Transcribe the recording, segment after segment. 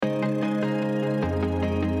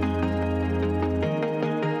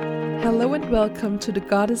Hello and welcome to the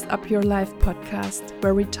Goddess Up Your Life podcast,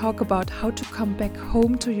 where we talk about how to come back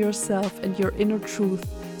home to yourself and your inner truth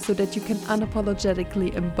so that you can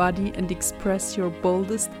unapologetically embody and express your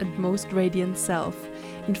boldest and most radiant self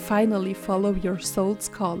and finally follow your soul's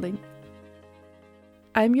calling.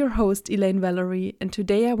 I'm your host, Elaine Valerie, and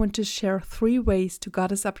today I want to share 3 ways to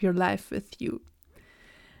goddess up your life with you.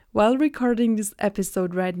 While recording this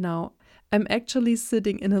episode right now, I'm actually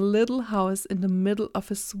sitting in a little house in the middle of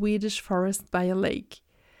a Swedish forest by a lake.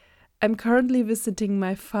 I'm currently visiting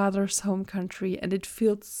my father's home country, and it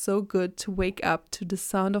feels so good to wake up to the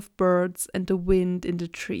sound of birds and the wind in the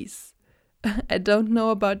trees. I don't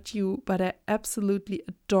know about you, but I absolutely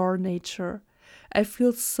adore nature. I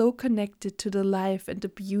feel so connected to the life and the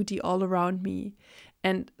beauty all around me.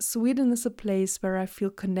 And Sweden is a place where I feel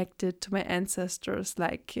connected to my ancestors,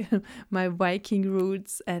 like my Viking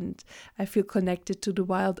roots, and I feel connected to the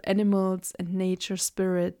wild animals and nature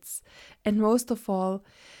spirits. And most of all,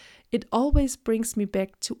 it always brings me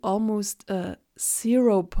back to almost a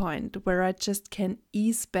 0 point where I just can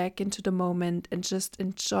ease back into the moment and just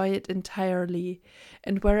enjoy it entirely,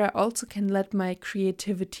 and where I also can let my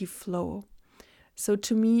creativity flow. So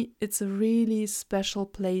to me, it's a really special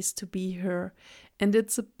place to be here, and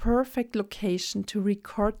it's a perfect location to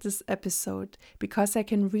record this episode because I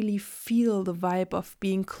can really feel the vibe of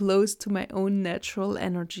being close to my own natural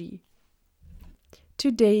energy.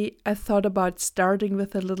 Today, I thought about starting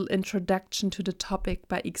with a little introduction to the topic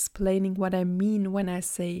by explaining what I mean when I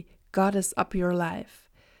say goddess up your life.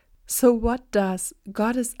 So what does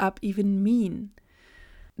goddess up even mean?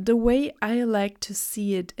 The way I like to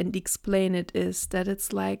see it and explain it is that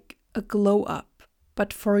it's like a glow up,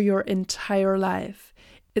 but for your entire life.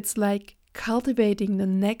 It's like cultivating the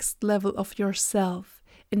next level of yourself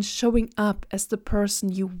and showing up as the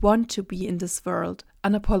person you want to be in this world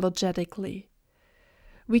unapologetically.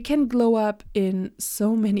 We can glow up in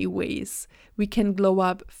so many ways. We can glow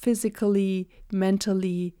up physically,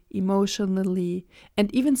 mentally, emotionally,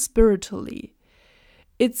 and even spiritually.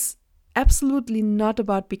 It's absolutely not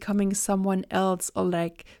about becoming someone else or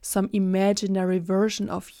like some imaginary version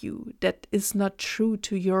of you that is not true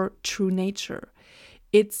to your true nature.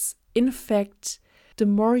 It's, in fact, the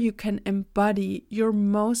more you can embody your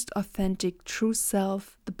most authentic true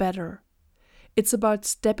self, the better. It's about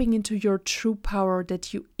stepping into your true power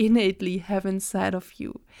that you innately have inside of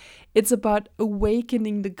you. It's about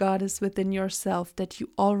awakening the goddess within yourself that you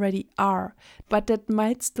already are, but that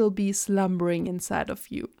might still be slumbering inside of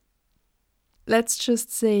you. Let's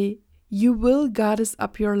just say you will goddess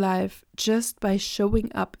up your life just by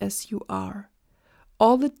showing up as you are.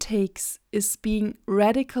 All it takes is being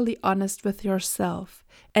radically honest with yourself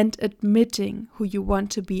and admitting who you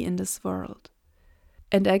want to be in this world.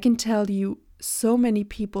 And I can tell you, so many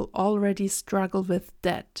people already struggle with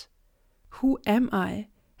that. Who am I?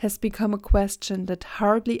 Has become a question that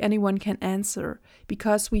hardly anyone can answer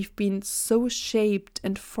because we've been so shaped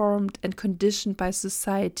and formed and conditioned by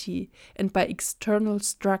society and by external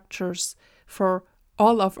structures for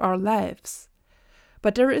all of our lives.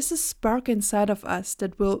 But there is a spark inside of us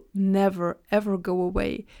that will never ever go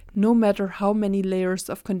away, no matter how many layers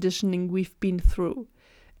of conditioning we've been through.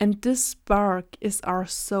 And this spark is our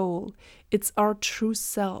soul. It's our true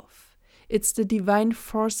self. It's the divine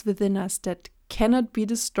force within us that cannot be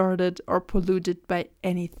distorted or polluted by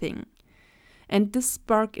anything. And this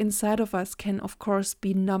spark inside of us can, of course,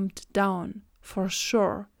 be numbed down, for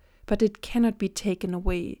sure, but it cannot be taken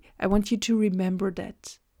away. I want you to remember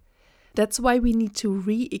that. That's why we need to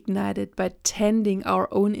reignite it by tending our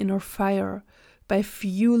own inner fire, by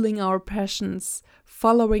fueling our passions,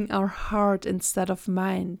 following our heart instead of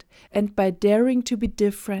mind, and by daring to be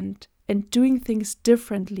different and doing things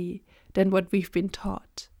differently than what we've been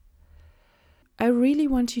taught. I really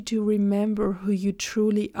want you to remember who you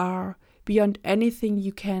truly are beyond anything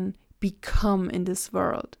you can become in this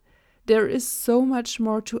world. There is so much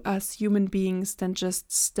more to us human beings than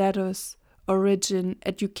just status, origin,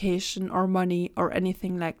 education, or money, or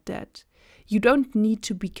anything like that. You don't need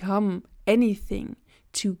to become anything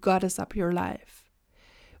to goddess up your life.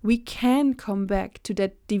 We can come back to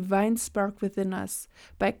that divine spark within us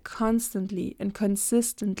by constantly and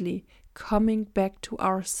consistently coming back to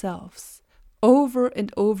ourselves over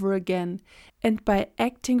and over again, and by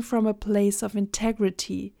acting from a place of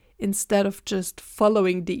integrity instead of just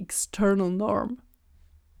following the external norm.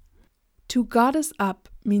 To goddess up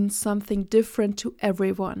means something different to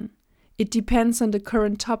everyone. It depends on the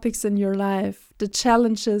current topics in your life, the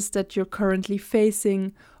challenges that you're currently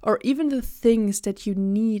facing, or even the things that you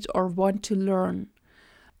need or want to learn.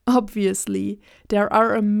 Obviously, there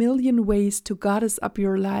are a million ways to goddess up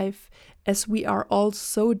your life, as we are all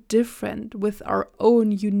so different with our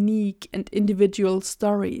own unique and individual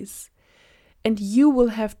stories. And you will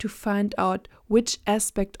have to find out which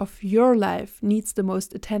aspect of your life needs the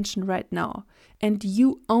most attention right now. And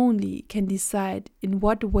you only can decide in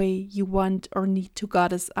what way you want or need to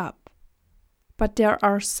goddess up. But there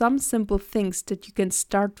are some simple things that you can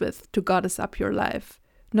start with to goddess up your life.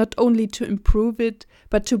 Not only to improve it,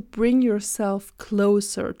 but to bring yourself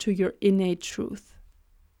closer to your innate truth.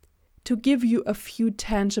 To give you a few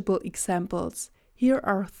tangible examples, here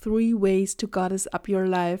are 3 ways to goddess up your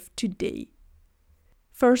life today.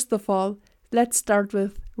 First of all, let's start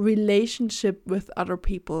with relationship with other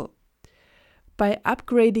people. By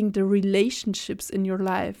upgrading the relationships in your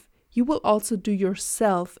life, you will also do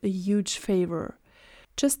yourself a huge favor.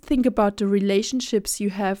 Just think about the relationships you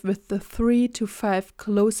have with the 3 to 5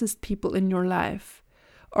 closest people in your life.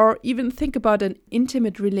 Or even think about an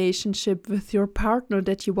intimate relationship with your partner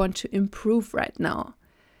that you want to improve right now.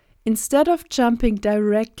 Instead of jumping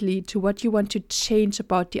directly to what you want to change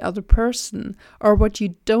about the other person or what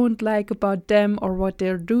you don't like about them or what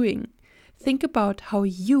they're doing, think about how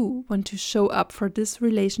you want to show up for this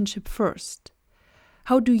relationship first.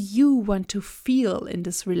 How do you want to feel in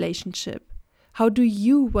this relationship? How do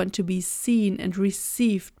you want to be seen and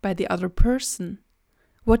received by the other person?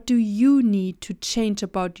 What do you need to change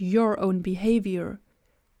about your own behavior?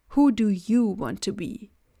 Who do you want to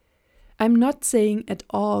be? I'm not saying at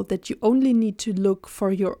all that you only need to look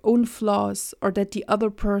for your own flaws or that the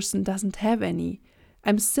other person doesn't have any.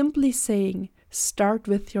 I'm simply saying start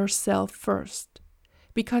with yourself first.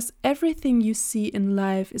 Because everything you see in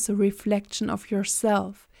life is a reflection of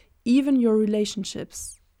yourself, even your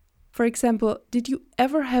relationships. For example, did you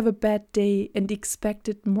ever have a bad day and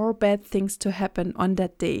expected more bad things to happen on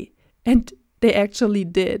that day? And they actually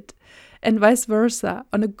did. And vice versa,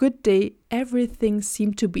 on a good day, everything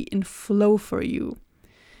seemed to be in flow for you.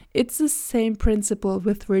 It's the same principle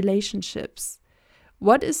with relationships.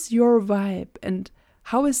 What is your vibe and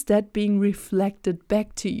how is that being reflected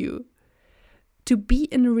back to you? To be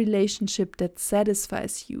in a relationship that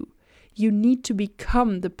satisfies you, you need to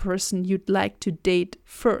become the person you'd like to date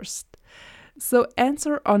first. So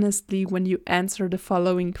answer honestly when you answer the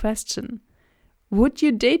following question. Would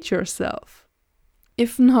you date yourself?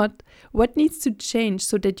 If not, what needs to change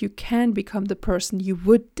so that you can become the person you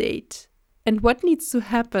would date? And what needs to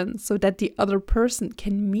happen so that the other person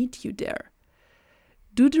can meet you there?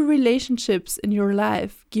 Do the relationships in your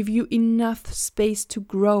life give you enough space to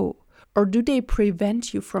grow, or do they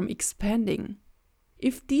prevent you from expanding?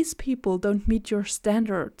 If these people don't meet your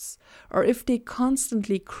standards, or if they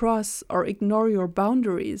constantly cross or ignore your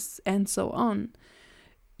boundaries, and so on,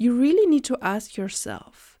 you really need to ask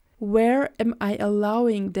yourself, where am I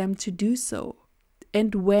allowing them to do so?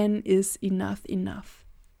 And when is enough enough?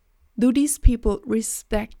 Do these people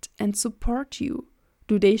respect and support you?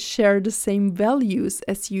 Do they share the same values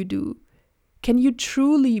as you do? Can you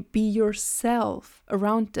truly be yourself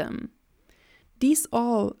around them? These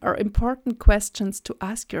all are important questions to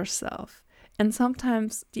ask yourself, and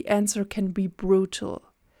sometimes the answer can be brutal.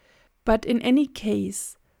 But in any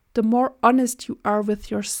case, the more honest you are with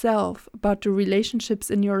yourself about the relationships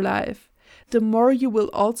in your life, the more you will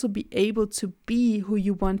also be able to be who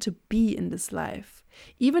you want to be in this life,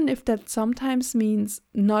 even if that sometimes means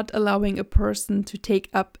not allowing a person to take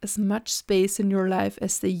up as much space in your life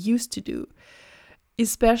as they used to do,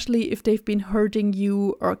 especially if they've been hurting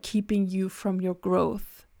you or keeping you from your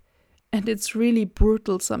growth. And it's really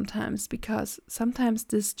brutal sometimes, because sometimes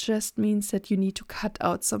this just means that you need to cut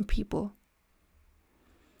out some people.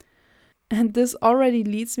 And this already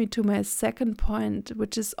leads me to my second point,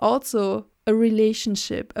 which is also a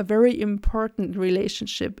relationship, a very important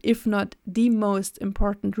relationship, if not the most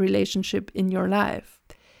important relationship in your life.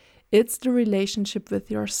 It's the relationship with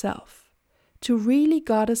yourself. To really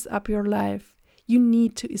goddess up your life, you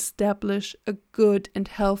need to establish a good and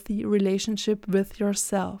healthy relationship with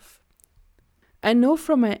yourself. I know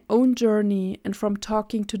from my own journey and from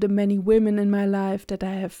talking to the many women in my life that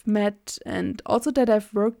I have met and also that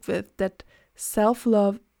I've worked with, that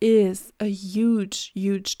self-love is a huge,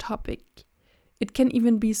 huge topic. It can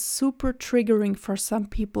even be super triggering for some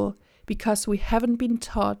people because we haven't been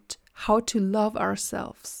taught how to love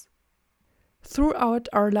ourselves. Throughout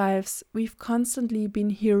our lives, we've constantly been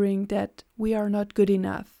hearing that we are not good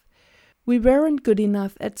enough. We weren't good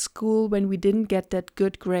enough at school when we didn't get that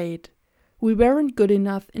good grade. We weren't good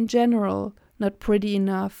enough in general, not pretty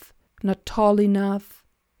enough, not tall enough,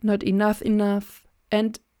 not enough,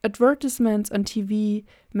 and advertisements on TV,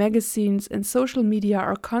 magazines, and social media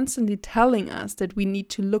are constantly telling us that we need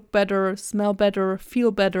to look better, smell better, feel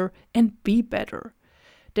better, and be better.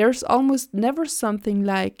 There's almost never something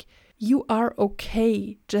like, you are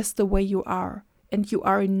okay just the way you are, and you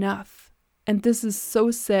are enough. And this is so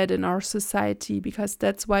sad in our society because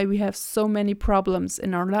that's why we have so many problems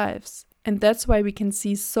in our lives. And that's why we can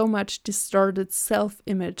see so much distorted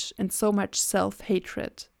self-image and so much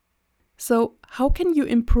self-hatred. So, how can you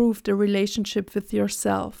improve the relationship with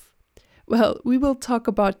yourself? Well, we will talk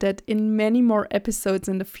about that in many more episodes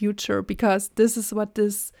in the future because this is what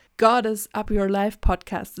this Goddess Up Your Life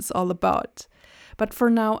podcast is all about. But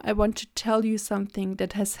for now, I want to tell you something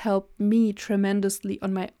that has helped me tremendously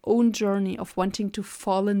on my own journey of wanting to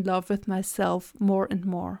fall in love with myself more and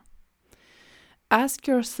more. Ask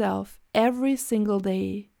yourself every single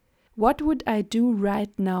day, what would I do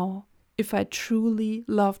right now if I truly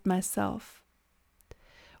loved myself?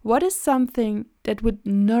 What is something that would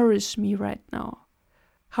nourish me right now?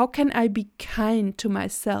 How can I be kind to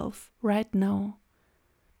myself right now?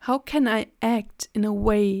 How can I act in a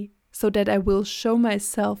way so that I will show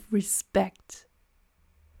myself respect?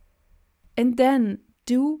 And then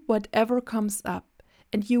do whatever comes up,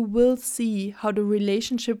 and you will see how the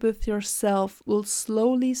relationship with yourself will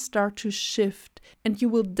slowly start to shift, and you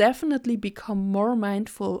will definitely become more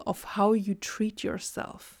mindful of how you treat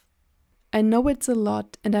yourself. I know it's a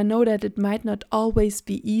lot, and I know that it might not always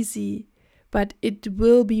be easy, but it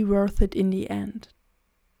will be worth it in the end.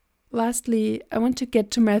 Lastly, I want to get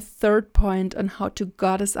to my third point on how to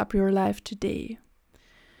goddess up your life today.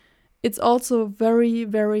 It's also very,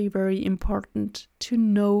 very, very important to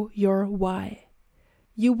know your why.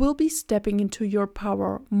 You will be stepping into your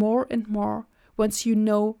power more and more once you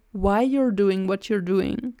know why you're doing what you're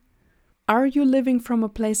doing. Are you living from a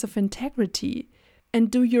place of integrity? And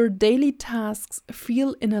do your daily tasks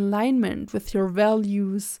feel in alignment with your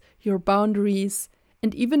values, your boundaries,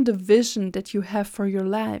 and even the vision that you have for your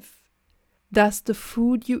life? Does the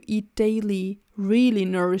food you eat daily really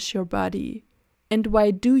nourish your body? And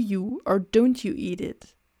why do you or don't you eat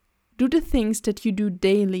it? Do the things that you do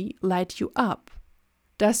daily light you up?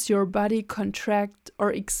 Does your body contract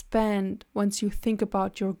or expand once you think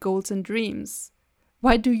about your goals and dreams?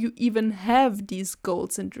 Why do you even have these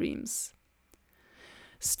goals and dreams?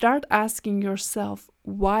 Start asking yourself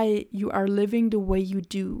why you are living the way you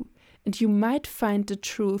do, and you might find the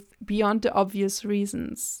truth beyond the obvious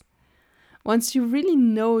reasons. Once you really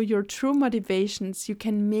know your true motivations, you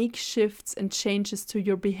can make shifts and changes to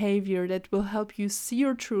your behavior that will help you see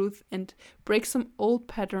your truth and break some old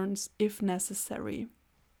patterns if necessary.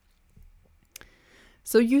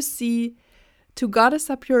 So you see, to goddess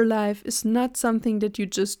up your life is not something that you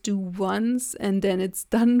just do once and then it's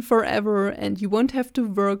done forever and you won't have to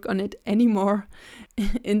work on it anymore.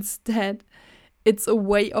 Instead, it's a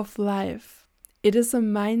way of life. It is a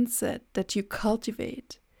mindset that you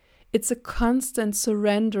cultivate. It's a constant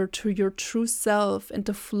surrender to your true self and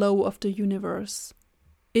the flow of the universe.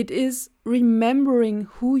 It is remembering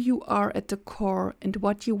who you are at the core and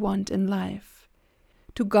what you want in life.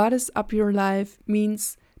 To goddess up your life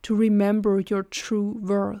means to remember your true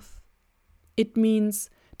worth. It means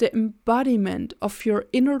the embodiment of your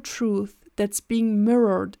inner truth that's being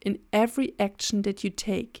mirrored in every action that you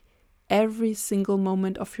take, every single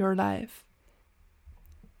moment of your life.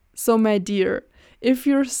 So, my dear, if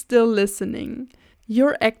you're still listening,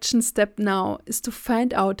 your action step now is to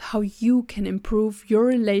find out how you can improve your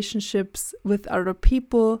relationships with other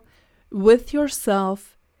people, with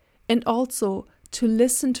yourself, and also to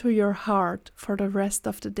listen to your heart for the rest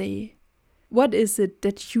of the day. What is it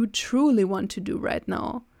that you truly want to do right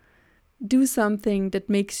now? Do something that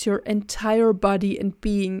makes your entire body and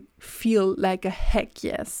being feel like a heck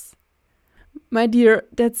yes. My dear,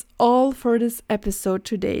 that's all for this episode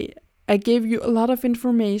today. I gave you a lot of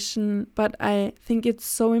information, but I think it's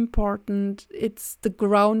so important. It's the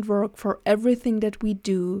groundwork for everything that we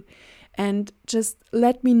do. And just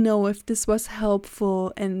let me know if this was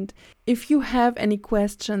helpful. And if you have any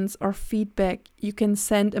questions or feedback, you can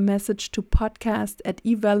send a message to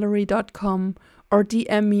podcast@evalerie.com or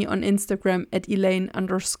DM me on Instagram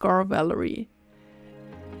 @Elaine_Valerie.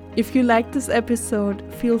 If you like this episode,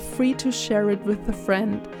 feel free to share it with a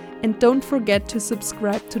friend. And don't forget to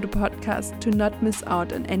subscribe to the podcast to not miss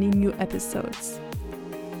out on any new episodes.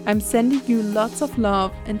 I'm sending you lots of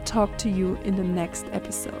love and talk to you in the next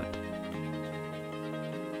episode.